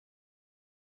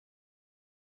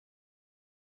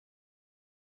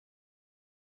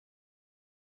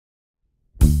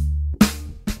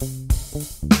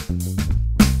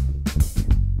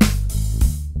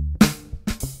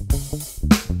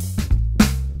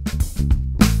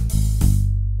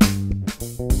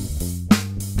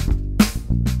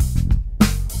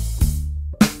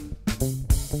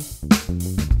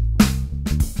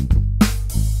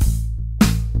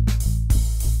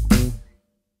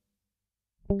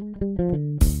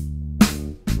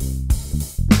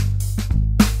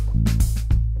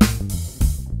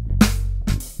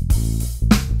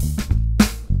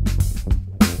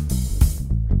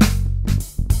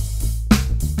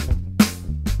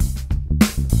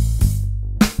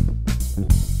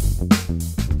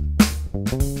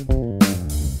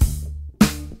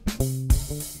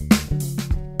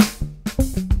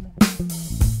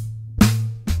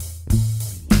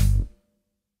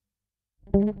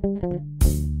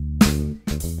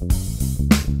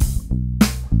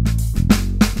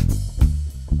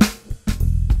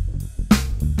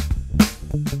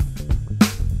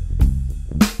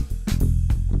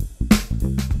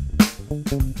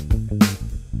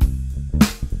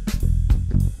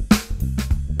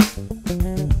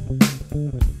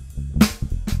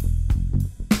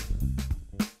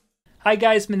Hi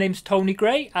guys, my name's Tony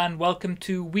Gray and welcome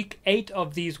to week 8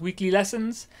 of these weekly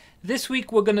lessons. This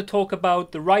week we're going to talk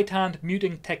about the right hand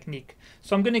muting technique.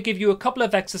 So I'm going to give you a couple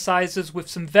of exercises with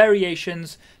some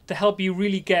variations to help you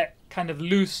really get kind of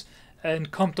loose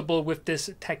and comfortable with this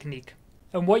technique.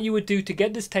 And what you would do to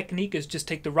get this technique is just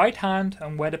take the right hand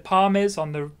and where the palm is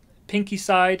on the pinky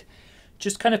side,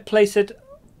 just kind of place it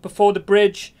before the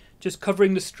bridge, just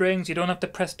covering the strings. You don't have to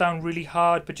press down really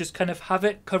hard, but just kind of have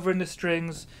it covering the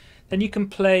strings. Then you can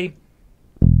play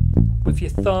with your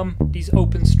thumb these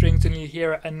open strings and you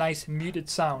hear a nice muted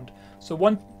sound. So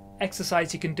one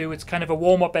exercise you can do, it's kind of a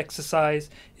warm-up exercise,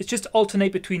 is just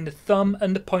alternate between the thumb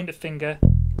and the pointer finger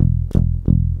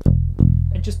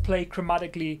and just play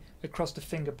chromatically across the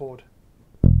fingerboard.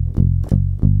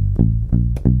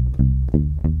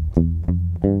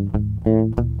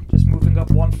 Just moving up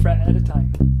one fret at a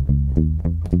time.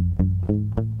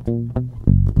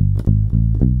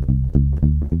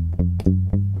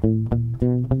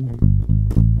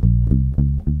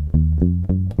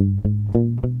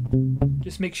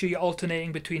 Just make sure you're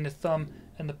alternating between the thumb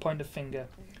and the pointer finger.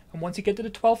 And once you get to the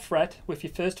 12th fret with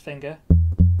your first finger,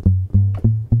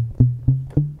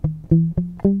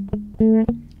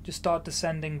 just start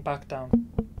descending back down.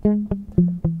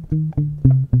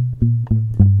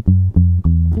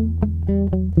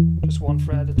 Just one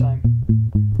fret at a time.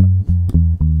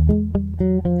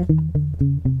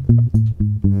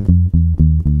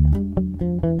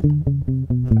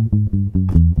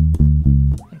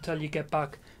 Until you get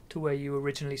back to where you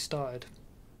originally started.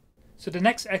 So the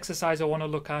next exercise I want to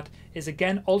look at is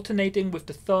again alternating with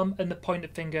the thumb and the pointer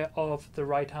finger of the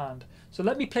right hand. So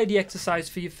let me play the exercise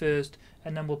for you first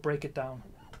and then we'll break it down.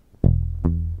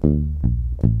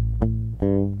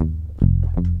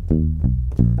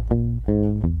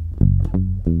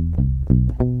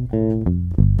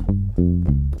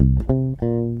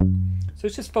 So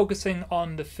it's just focusing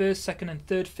on the first, second and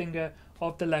third finger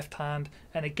of the left hand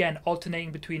and again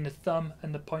alternating between the thumb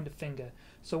and the pointer finger.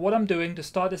 So what I'm doing to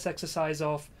start this exercise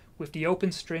off with the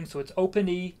open string, so it's open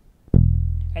E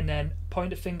and then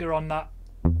pointer finger on that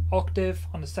octave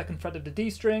on the second fret of the D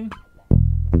string,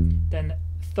 then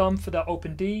thumb for the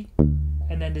open D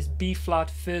and then this B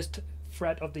flat first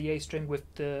fret of the A string with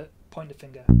the pointer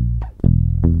finger.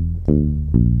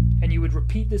 And you would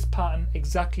repeat this pattern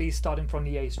exactly starting from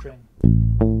the A string.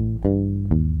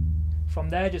 From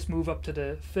there, just move up to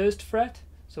the first fret.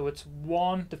 So it's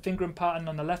 1, the fingering pattern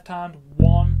on the left hand,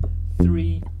 1,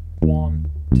 3,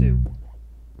 1, 2.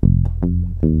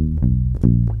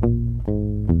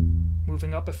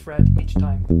 Moving up a fret each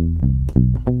time.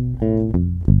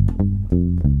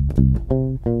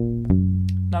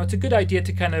 Now it's a good idea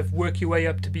to kind of work your way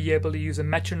up to be able to use a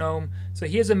metronome. So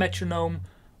here's a metronome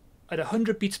at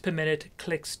 100 beats per minute,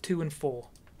 clicks 2 and 4.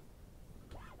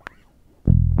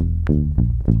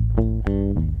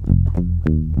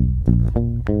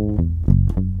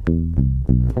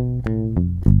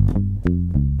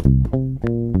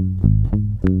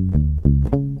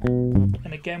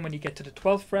 And again, when you get to the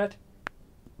 12th fret,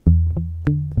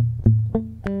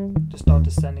 just start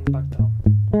descending back down.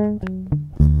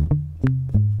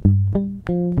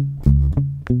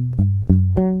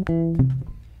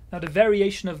 Now the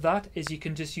variation of that is you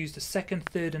can just use the second,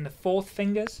 third and the fourth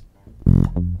fingers.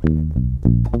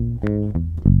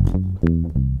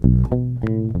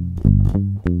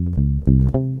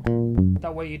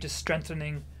 That way you're just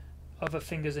strengthening other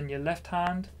fingers in your left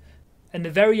hand. And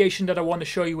the variation that I want to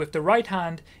show you with the right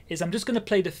hand is I'm just going to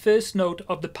play the first note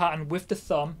of the pattern with the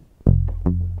thumb.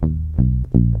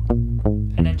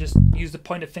 and then just use the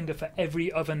pointer finger for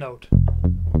every other note.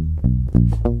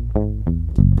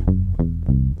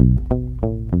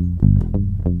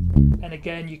 And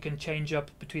again, you can change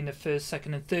up between the first,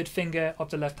 second and third finger of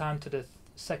the left hand to the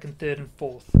second, third and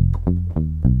fourth.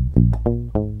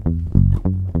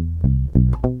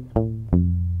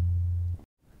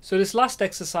 So this last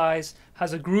exercise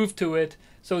has a groove to it,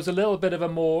 so it's a little bit of a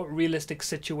more realistic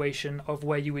situation of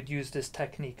where you would use this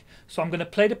technique. So I'm going to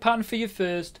play the pattern for you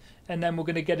first, and then we're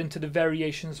going to get into the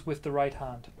variations with the right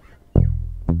hand.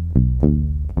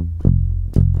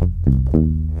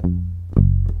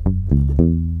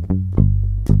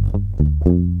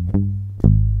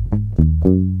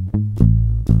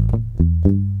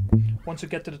 Once you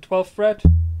get to the 12th fret,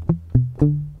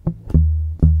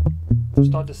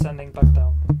 start descending back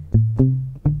down.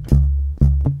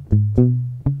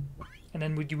 And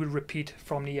then you would repeat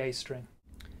from the A string.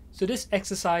 So this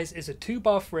exercise is a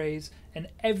 2-bar phrase, and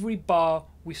every bar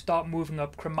we start moving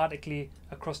up chromatically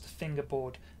across the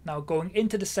fingerboard. Now going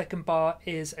into the second bar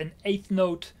is an 8th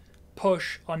note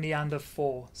push on the and of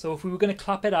 4. So if we were going to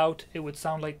clap it out, it would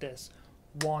sound like this.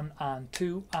 1 and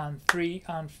 2 and 3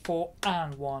 and 4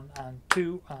 and 1 and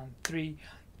 2 and 3,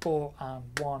 4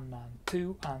 and 1 and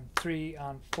 2 and 3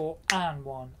 and 4 and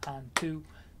 1 and 2,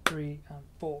 3 and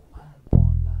 4 and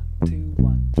 1 and 2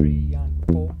 and 3 and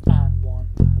 4 and 1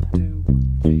 and 2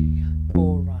 and 3 and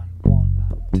 4 and 1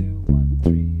 and 2 and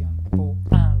 3 and 4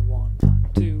 and 1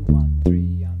 and 2 and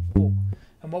 3 and 4.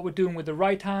 And what we're doing with the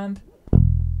right hand,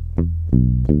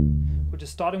 we're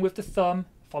just starting with the thumb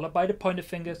followed by the pointer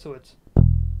finger, so it's,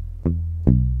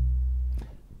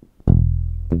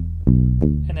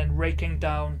 and then raking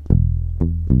down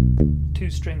 2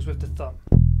 strings with the thumb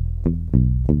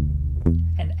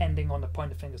and ending on the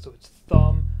pointer finger, so it's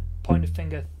thumb, pointer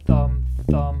finger, thumb,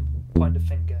 thumb, pointer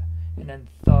finger, and then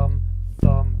thumb,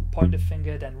 thumb, pointer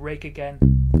finger, then rake again.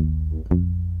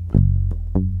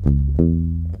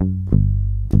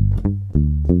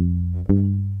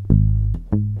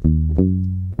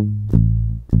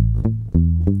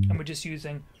 And we're just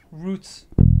using roots,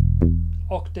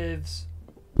 octaves,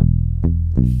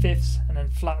 fifths, and then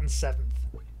flattened 7th.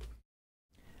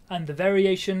 And the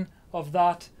variation of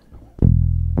that,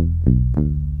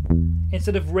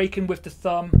 instead of raking with the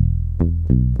thumb,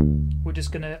 we're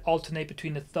just going to alternate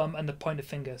between the thumb and the pointer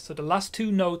finger. So the last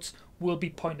 2 notes will be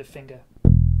pointer finger.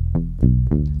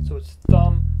 So it's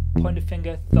thumb, pointer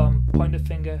finger, thumb, pointer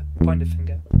finger, pointer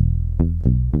finger.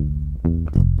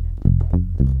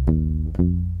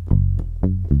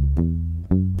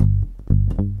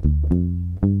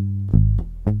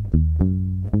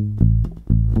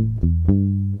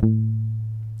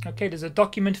 Okay, there's a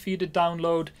document for you to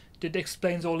download that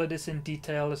explains all of this in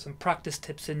detail. There's some practice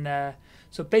tips in there.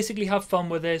 So basically have fun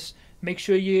with this. Make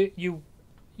sure you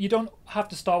don't have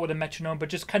to start with a metronome, but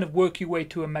just kind of work your way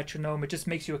to a metronome. It just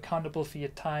makes you accountable for your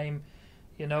time,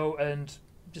 you know, and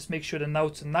just make sure the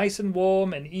notes are nice and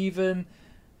warm and even,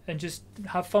 and just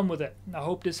have fun with it. I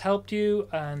hope this helped you,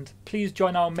 and please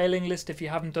join our mailing list if you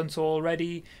haven't done so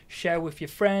already. Share with your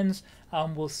friends,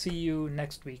 and we'll see you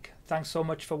next week. Thanks so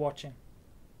much for watching.